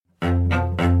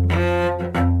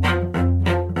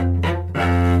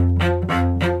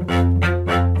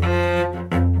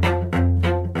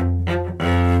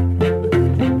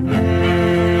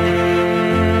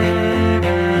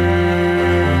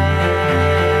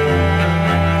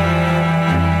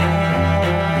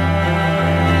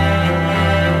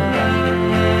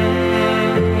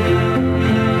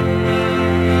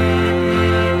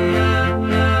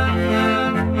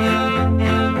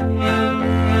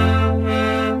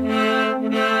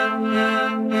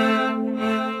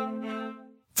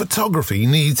Photography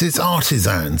needs its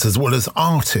artisans as well as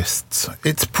artists,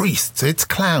 its priests, its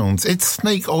clowns, its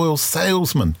snake oil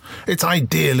salesmen, its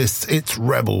idealists, its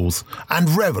rebels and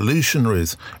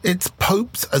revolutionaries, its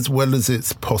popes as well as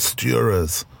its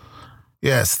posturers.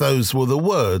 Yes, those were the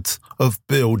words of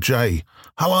Bill J.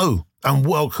 Hello and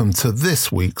welcome to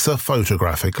this week's A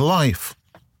Photographic Life.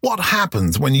 What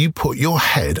happens when you put your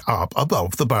head up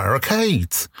above the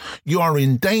barricades? You are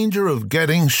in danger of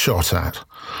getting shot at.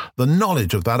 The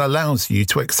knowledge of that allows you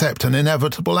to accept an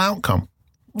inevitable outcome.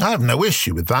 I have no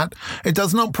issue with that. It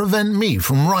does not prevent me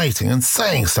from writing and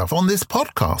saying stuff on this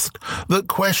podcast that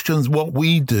questions what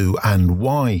we do and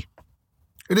why.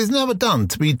 It is never done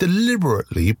to be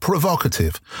deliberately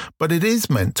provocative, but it is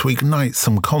meant to ignite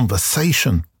some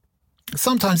conversation.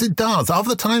 Sometimes it does,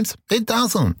 other times it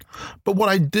doesn't. But what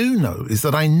I do know is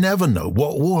that I never know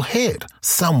what will hit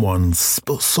someone's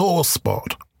sore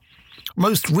spot.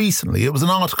 Most recently, it was an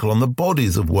article on the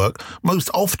bodies of work most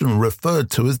often referred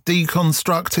to as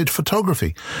deconstructed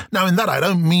photography. Now, in that, I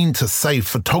don't mean to say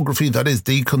photography that is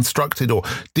deconstructed or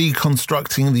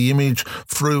deconstructing the image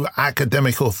through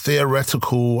academic or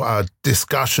theoretical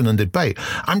discussion and debate.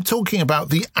 I'm talking about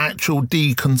the actual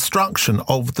deconstruction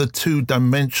of the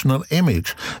two-dimensional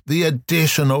image, the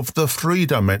addition of the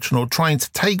three-dimensional, trying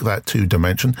to take that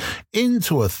two-dimension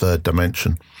into a third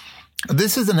dimension.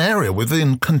 This is an area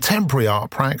within contemporary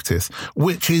art practice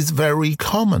which is very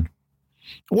common.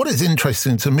 What is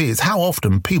interesting to me is how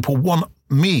often people want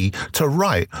me to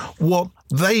write what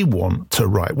they want to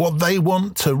write, what they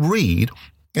want to read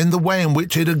in the way in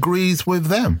which it agrees with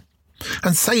them,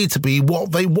 and say to be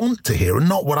what they want to hear and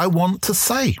not what I want to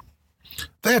say.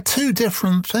 They're two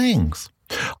different things.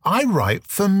 I write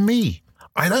for me.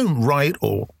 I don't write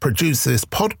or produce this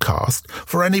podcast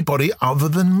for anybody other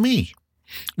than me.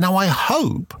 Now, I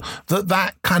hope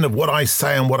that kind of what I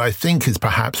say and what I think is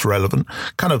perhaps relevant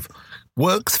kind of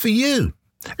works for you.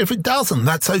 If it doesn't,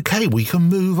 that's okay. We can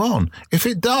move on. If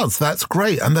it does, that's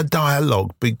great. And the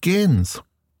dialogue begins.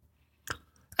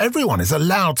 Everyone is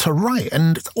allowed to write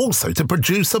and also to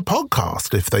produce a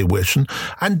podcast if they wish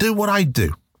and do what I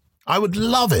do. I would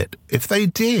love it if they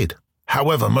did.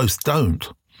 However, most don't.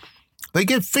 They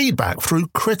give feedback through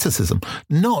criticism,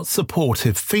 not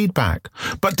supportive feedback,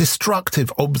 but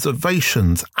destructive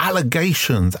observations,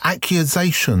 allegations,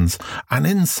 accusations, and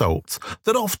insults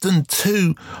that often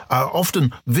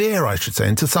veer,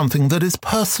 into something that is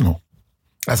personal.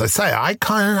 As I say, I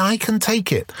can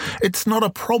take it. It's not a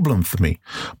problem for me,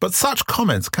 but such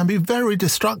comments can be very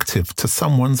destructive to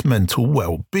someone's mental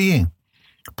well-being,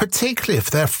 particularly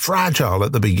if they're fragile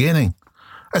at the beginning.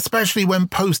 Especially when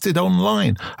posted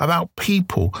online about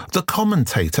people the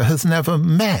commentator has never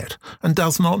met and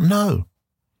does not know.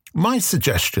 My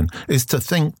suggestion is to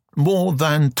think more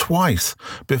than twice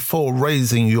before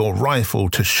raising your rifle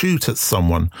to shoot at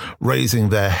someone, raising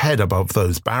their head above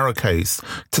those barricades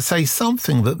to say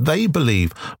something that they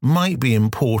believe might be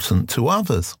important to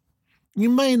others. You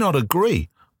may not agree,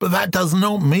 but that does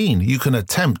not mean you can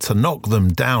attempt to knock them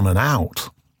down and out.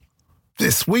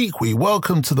 This week, we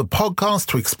welcome to the podcast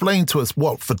to explain to us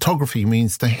what photography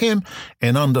means to him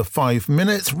in under 5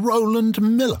 minutes, Roland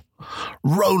Miller.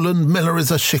 Roland Miller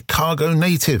is a Chicago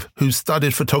native who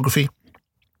studied photography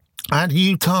at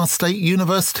Utah State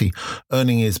University,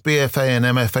 earning his BFA and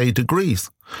MFA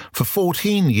degrees. For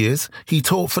 14 years, he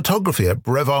taught photography at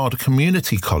Brevard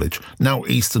Community College, now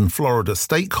Eastern Florida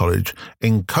State College,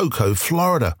 in Cocoa,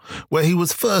 Florida, where he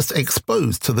was first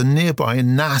exposed to the nearby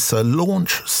NASA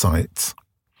launch sites.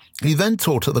 He then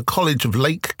taught at the College of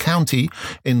Lake County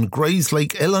in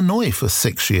Grayslake, Illinois for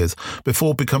 6 years,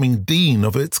 before becoming Dean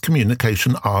of its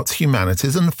Communication Arts,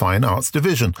 Humanities and Fine Arts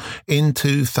Division in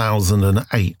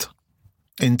 2008.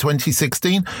 In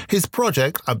 2016, his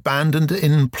project, Abandoned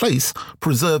in Place,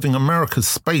 Preserving America's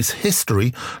Space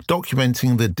History,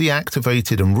 documenting the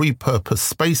deactivated and repurposed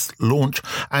space launch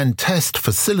and test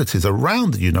facilities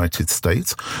around the United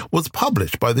States, was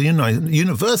published by the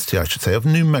University of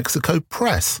New Mexico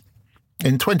Press.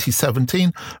 In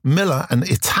 2017, Miller, an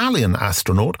Italian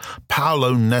astronaut,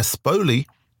 Paolo Nespoli,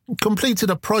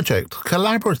 completed a project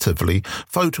collaboratively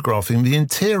photographing the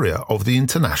interior of the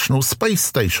International Space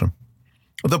Station.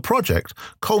 The project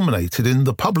culminated in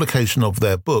the publication of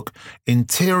their book,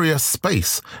 Interior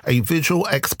Space, a visual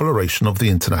exploration of the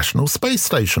International Space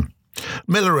Station.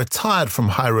 Miller retired from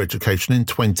higher education in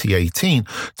 2018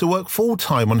 to work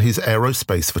full-time on his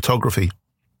aerospace photography.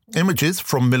 Images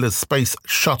from Miller's Space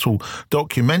Shuttle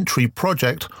documentary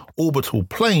project, Orbital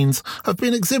Planes, have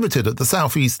been exhibited at the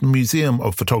Southeastern Museum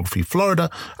of Photography, Florida,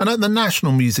 and at the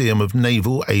National Museum of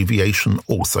Naval Aviation,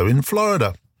 also in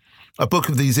Florida. A book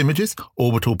of these images,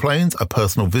 Orbital Planes, A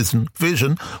Personal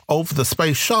Vision of the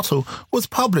Space Shuttle, was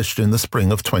published in the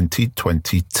spring of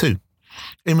 2022.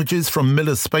 Images from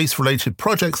Miller's space-related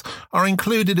projects are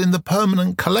included in the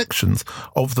permanent collections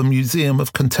of the Museum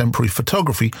of Contemporary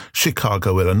Photography,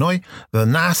 Chicago, Illinois, the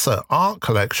NASA Art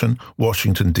Collection,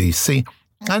 Washington, D.C.,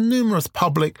 and numerous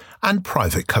public and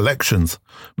private collections.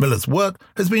 Miller's work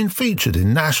has been featured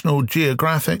in National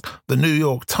Geographic, the New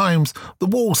York Times, the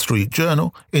Wall Street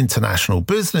Journal, International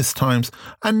Business Times,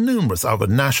 and numerous other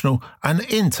national and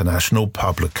international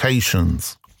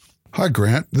publications. Hi,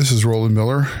 Grant. This is Roland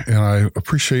Miller, and I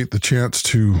appreciate the chance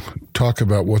to talk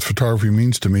about what photography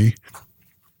means to me.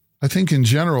 I think in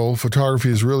general, photography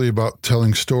is really about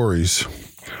telling stories,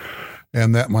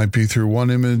 and that might be through one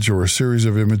image or a series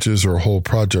of images or a whole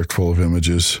project full of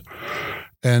images.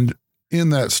 And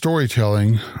in that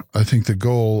storytelling, I think the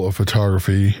goal of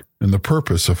photography and the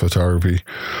purpose of photography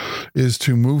is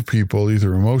to move people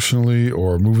either emotionally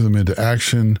or move them into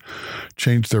action,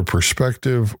 change their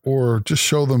perspective, or just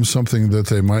show them something that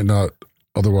they might not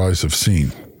otherwise have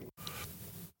seen.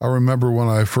 I remember when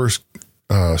I first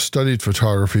studied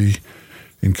photography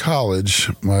in college,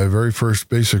 my very first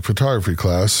basic photography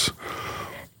class,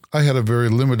 I had a very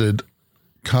limited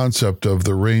concept of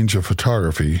the range of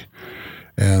photography,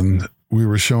 and we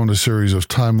were shown a series of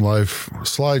time-life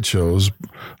slideshows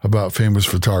about famous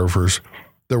photographers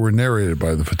that were narrated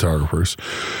by the photographers,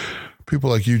 people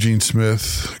like Eugene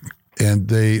Smith, and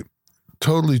they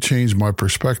totally changed my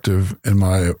perspective and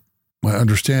my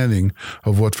understanding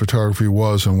of what photography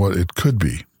was and what it could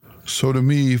be. So to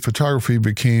me, photography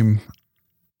became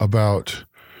about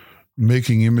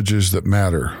making images that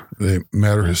matter. They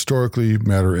matter historically,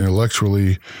 matter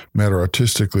intellectually, matter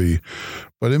artistically,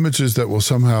 but images that will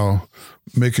somehow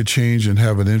make a change and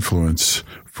have an influence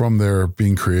from their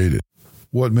being created.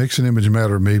 What makes an image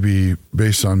matter may be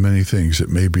based on many things. It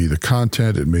may be the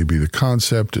content, it may be the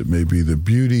concept, it may be the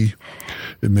beauty,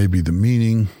 it may be the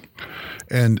meaning.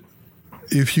 And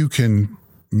if you can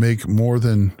make more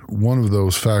than one of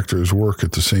those factors work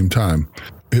at the same time,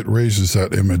 it raises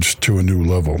that image to a new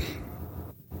level.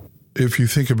 If you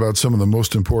think about some of the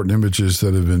most important images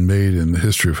that have been made in the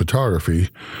history of photography,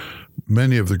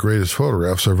 many of the greatest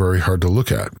photographs are very hard to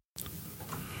look at.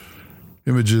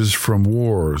 Images from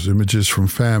wars, images from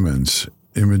famines,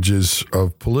 images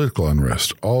of political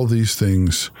unrest, all these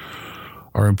things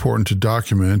are important to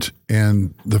document,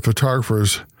 and the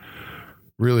photographers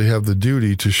really have the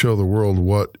duty to show the world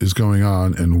what is going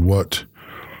on and what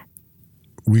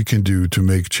we can do to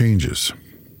make changes.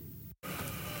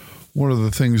 One of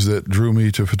the things that drew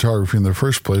me to photography in the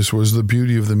first place was the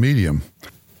beauty of the medium.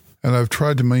 And I've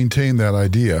tried to maintain that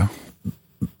idea.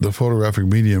 The photographic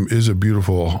medium is a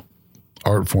beautiful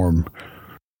art form.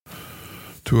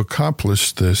 To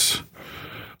accomplish this,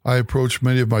 I approach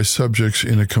many of my subjects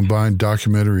in a combined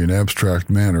documentary and abstract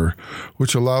manner,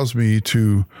 which allows me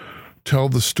to tell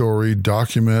the story,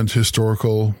 document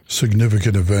historical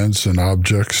significant events and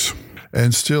objects,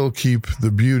 and still keep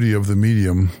the beauty of the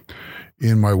medium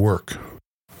in my work.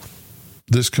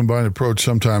 This combined approach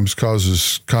sometimes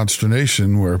causes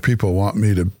consternation where people want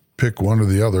me to pick one or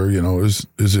the other,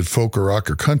 is it folk or rock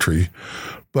or country?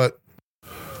 But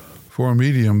for a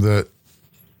medium that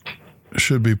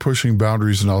should be pushing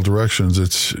boundaries in all directions,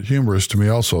 it's humorous to me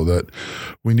also that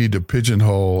we need to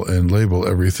pigeonhole and label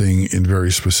everything in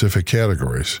very specific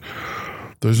categories.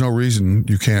 There's no reason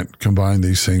you can't combine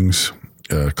these things,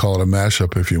 call it a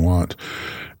mashup if you want.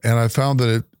 And I found that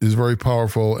it is very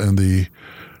powerful, and the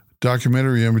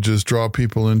documentary images draw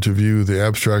people into view the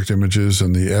abstract images,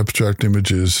 and the abstract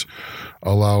images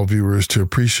allow viewers to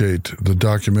appreciate the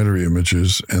documentary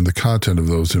images and the content of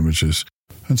those images.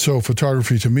 And so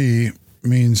photography to me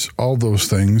means all those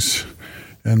things,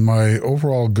 and my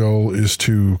overall goal is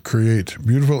to create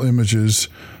beautiful images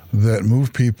that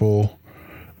move people,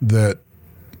 that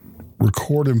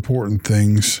record important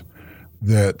things,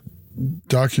 that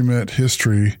document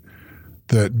history,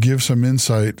 that give some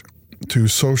insight to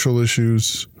social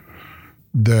issues,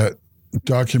 that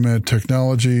document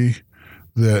technology,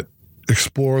 that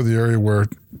explore the area where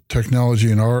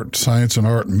technology and art, science and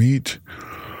art meet,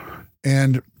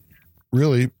 and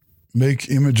really make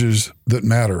images that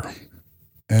matter.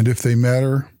 And if they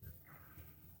matter,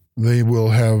 they will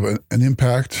have an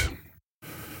impact,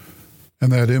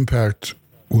 and that impact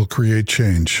will create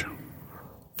change.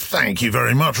 Thank you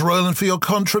very much, Roland, for your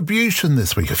contribution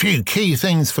this week. A few key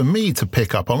things for me to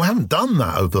pick up on. I haven't done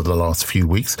that over the last few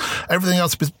weeks. Everything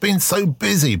else has been so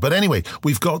busy. But anyway,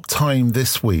 we've got time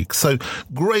this week. So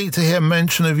great to hear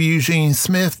mention of Eugene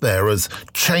Smith there as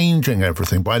changing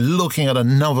everything by looking at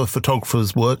another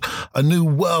photographer's work. A new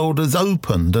world has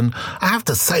opened. And I have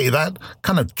to say that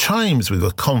kind of chimes with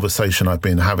the conversation I've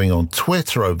been having on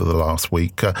Twitter over the last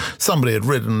week. Somebody had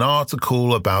written an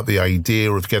article about the idea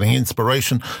of getting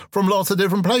inspiration from lots of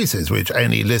different places, which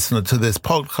any listener to this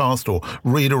podcast or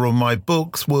reader of my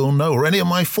books will know, or any of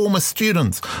my former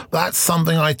students. That's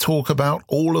something I talk about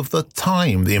all of the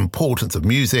time, the importance of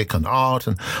music and art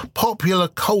and popular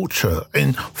culture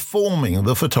in forming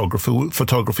the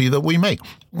photography that we make.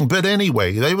 But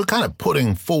anyway, they were kind of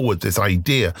putting forward this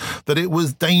idea that it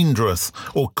was dangerous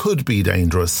or could be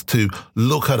dangerous to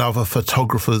look at other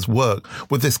photographers' work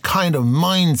with this kind of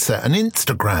mindset, an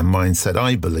Instagram mindset,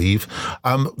 I believe,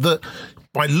 that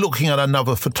by looking at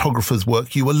another photographer's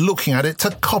work, you were looking at it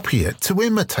to copy it, to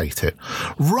imitate it,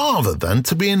 rather than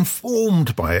to be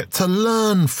informed by it, to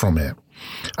learn from it.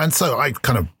 And so I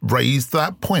kind of raised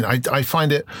that point. I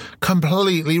find it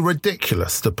completely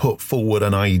ridiculous to put forward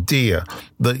an idea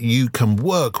that you can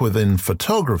work within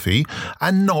photography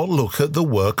and not look at the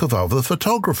work of other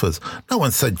photographers. No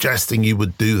one's suggesting you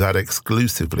would do that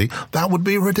exclusively. That would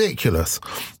be ridiculous.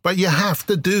 But you have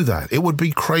to do that. It would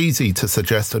be crazy to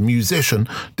suggest a musician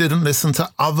didn't listen to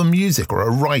other music, or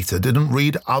a writer didn't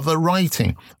read other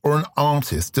writing, or an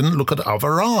artist didn't look at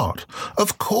other art.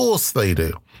 Of course they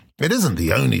do. It isn't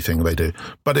the only thing they do,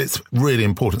 but it's really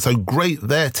important. So great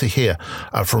there to hear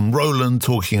from Roland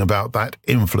talking about that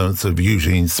influence of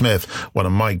Eugene Smith, one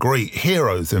of my great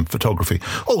heroes in photography.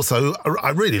 Also,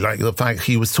 I really like the fact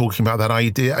he was talking about that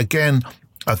idea. Again,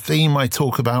 a theme I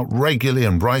talk about regularly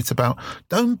and write about.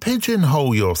 Don't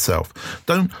pigeonhole yourself.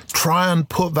 Don't try and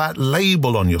put that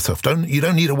label on yourself. You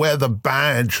don't need to wear the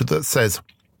badge that says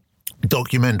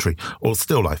documentary or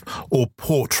still life or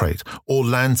portrait or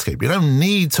landscape. You don't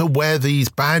need to wear these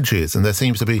badges, and there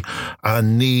seems to be a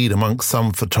need amongst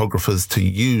some photographers to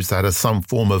use that as some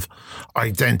form of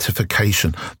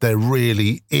identification. There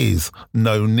really is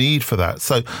no need for that.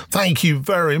 So thank you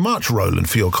very much, Roland,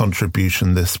 for your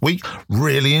contribution this week.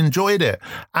 Really enjoyed it.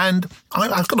 And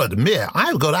I've got to admit,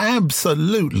 I've got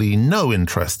absolutely no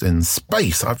interest in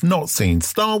space. I've not seen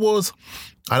Star Wars.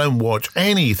 I don't watch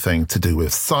anything to do with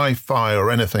sci-fi or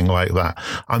anything like that.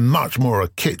 I'm much more a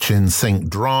kitchen sink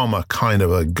drama kind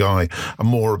of a guy. I'm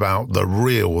more about the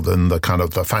real than the kind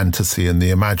of the fantasy and the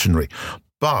imaginary.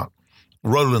 But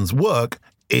Roland's work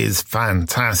is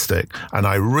fantastic, and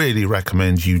I really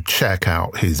recommend you check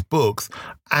out his books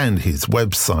and his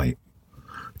website.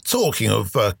 Talking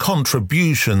of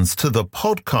contributions to the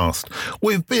podcast,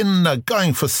 we've been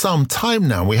going for some time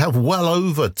now. We have well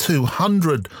over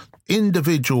 200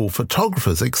 individual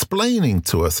photographers explaining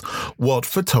to us what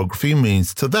photography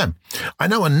means to them. I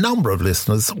know a number of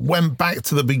listeners went back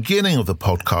to the beginning of the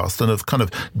podcast and have kind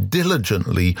of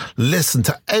diligently listened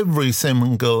to every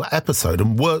single episode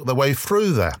and worked their way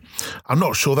through there. I'm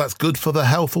not sure that's good for the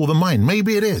health or the mind.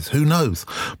 Maybe it is. Who knows?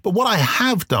 But what I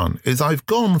have done is I've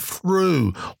gone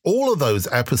through all of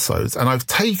those episodes and I've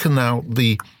taken out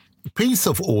the piece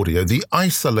of audio, the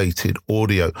isolated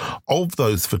audio of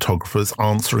those photographers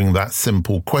answering that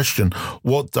simple question,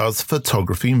 what does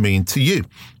photography mean to you?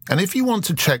 And if you want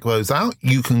to check those out,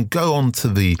 you can go on to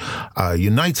the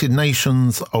United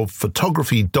Nations of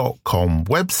Photography.com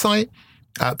website.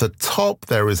 At the top,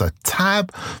 there is a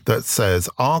tab that says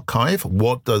Archive,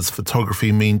 what does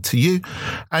photography mean to you?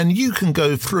 And you can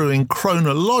go through in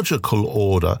chronological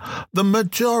order the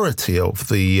majority of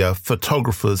the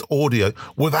photographer's audio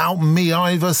without me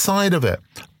either side of it.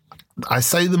 I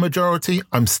say the majority,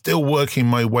 I'm still working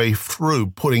my way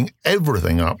through putting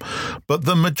everything up, but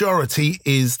the majority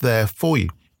is there for you.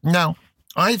 Now,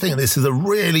 I think this is a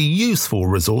really useful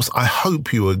resource. I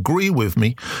hope you agree with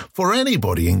me. For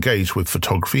anybody engaged with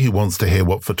photography who wants to hear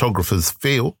what photographers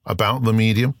feel about the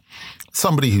medium,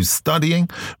 somebody who's studying,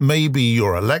 maybe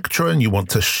you're a lecturer and you want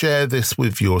to share this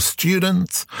with your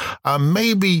students.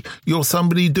 Maybe you're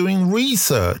somebody doing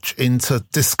research into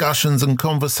discussions and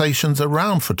conversations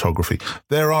around photography.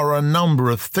 There are a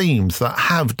number of themes that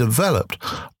have developed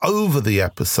over the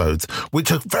episodes,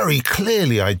 which are very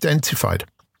clearly identified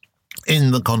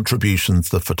in the contributions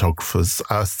the photographers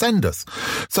send us.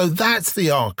 So that's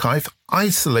the archive,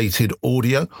 isolated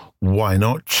audio. Why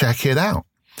not check it out?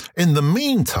 In the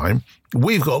meantime,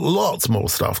 we've got lots more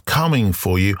stuff coming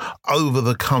for you over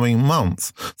the coming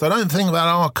months. So I don't think that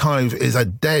archive is a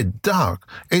dead duck.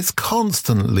 It's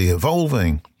constantly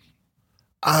evolving.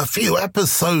 A few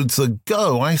episodes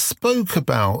ago, I spoke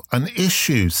about an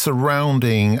issue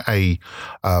surrounding a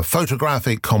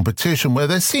photographic competition where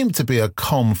there seemed to be a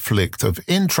conflict of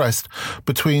interest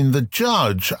between the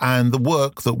judge and the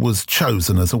work that was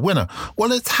chosen as a winner.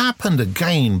 Well, it's happened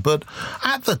again, but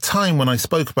at the time when I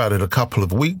spoke about it a couple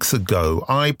of weeks ago,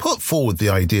 I put forward the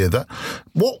idea that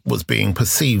what was being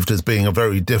perceived as being a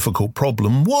very difficult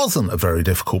problem wasn't a very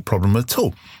difficult problem at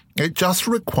all. It just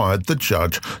required the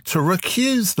judge to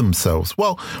recuse themselves.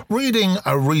 Well, reading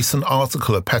a recent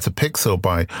article at Petapixel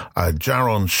by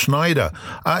Jaron Schneider,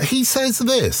 he says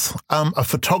this. A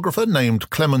photographer named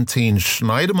Clementine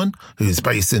Schneiderman, who's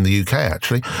based in the UK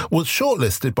actually, was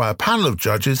shortlisted by a panel of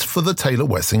judges for the Taylor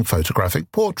Wessing Photographic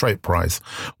Portrait Prize.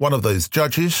 One of those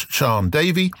judges, Sean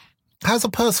Davey, has a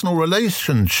personal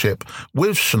relationship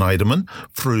with Schneiderman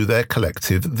through their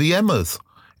collective, The Emmas.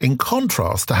 In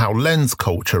contrast to how Lens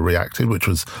Culture reacted, which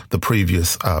was the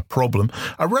previous problem,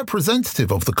 a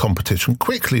representative of the competition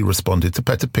quickly responded to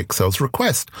Petapixel's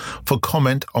request for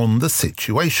comment on the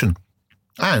situation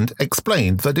and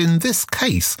explained that in this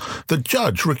case, the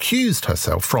judge recused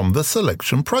herself from the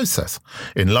selection process.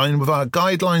 In line with our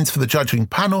guidelines for the judging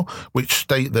panel, which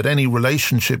state that any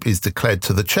relationship is declared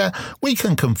to the chair, we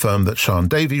can confirm that Sean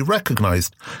Davey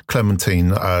recognised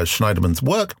Clementine Schneiderman's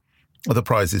work. The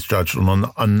prize is judged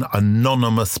on an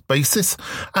anonymous basis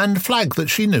and flagged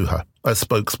that she knew her, a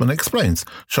spokesman explains.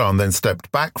 Sean then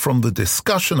stepped back from the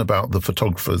discussion about the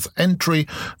photographer's entry.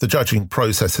 The judging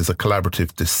process is a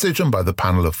collaborative decision by the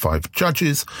panel of 5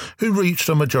 judges who reached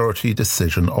a majority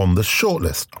decision on the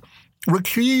shortlist.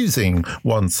 Recusing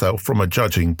oneself from a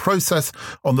judging process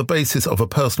on the basis of a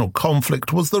personal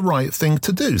conflict was the right thing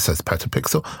to do, says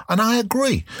Petapixel, and I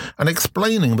agree, and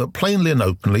explaining that plainly and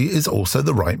openly is also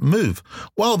the right move.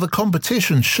 While the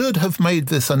competition should have made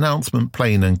this announcement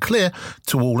plain and clear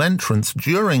to all entrants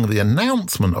during the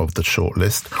announcement of the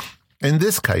shortlist, in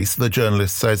this case, the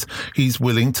journalist says he's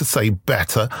willing to say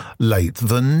better late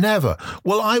than never.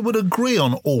 Well, I would agree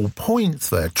on all points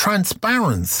there.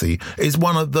 Transparency is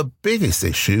one of the biggest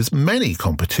issues many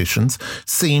competitions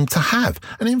seem to have.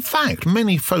 And in fact,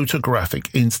 many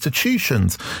photographic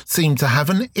institutions seem to have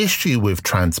an issue with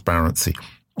transparency.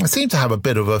 I seem to have a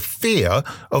bit of a fear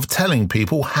of telling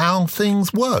people how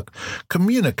things work.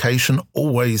 Communication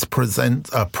always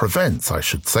prevents,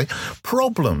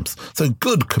 problems. So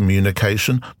good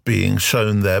communication being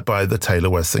shown there by the Taylor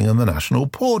Wessing and the National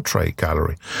Portrait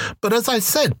Gallery. But as I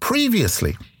said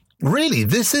previously, really,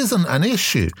 this isn't an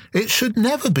issue. It should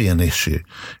never be an issue.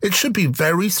 It should be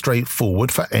very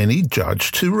straightforward for any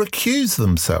judge to recuse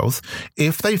themselves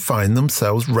if they find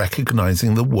themselves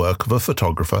recognizing the work of a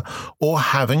photographer or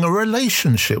having a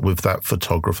relationship with that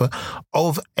photographer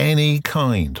of any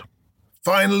kind.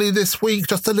 Finally, this week,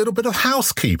 just a little bit of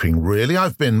housekeeping, really.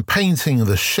 I've been painting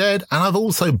the shed and I've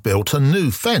also built a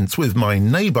new fence with my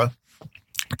neighbour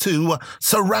to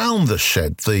surround the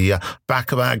shed. The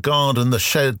back of our garden, the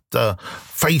shed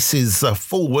faces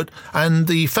forward, and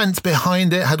the fence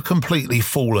behind it had completely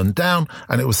fallen down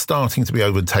and it was starting to be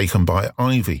overtaken by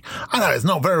ivy. I know it's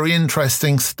not very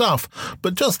interesting stuff,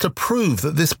 but just to prove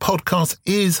that this podcast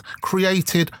is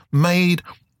created, made,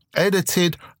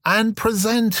 edited and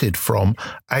presented from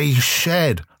a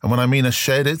shed. And when I mean a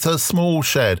shed, it's a small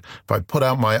shed. If I put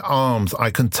out my arms, I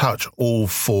can touch all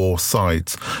 4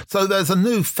 sides. So there's a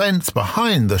new fence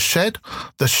behind the shed.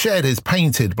 The shed is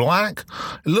painted black.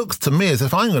 It looks to me as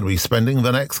if I'm going to be spending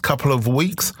the next couple of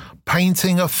weeks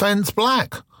painting a fence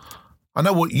black. I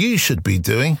know what you should be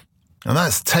doing, and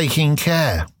that's taking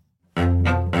care.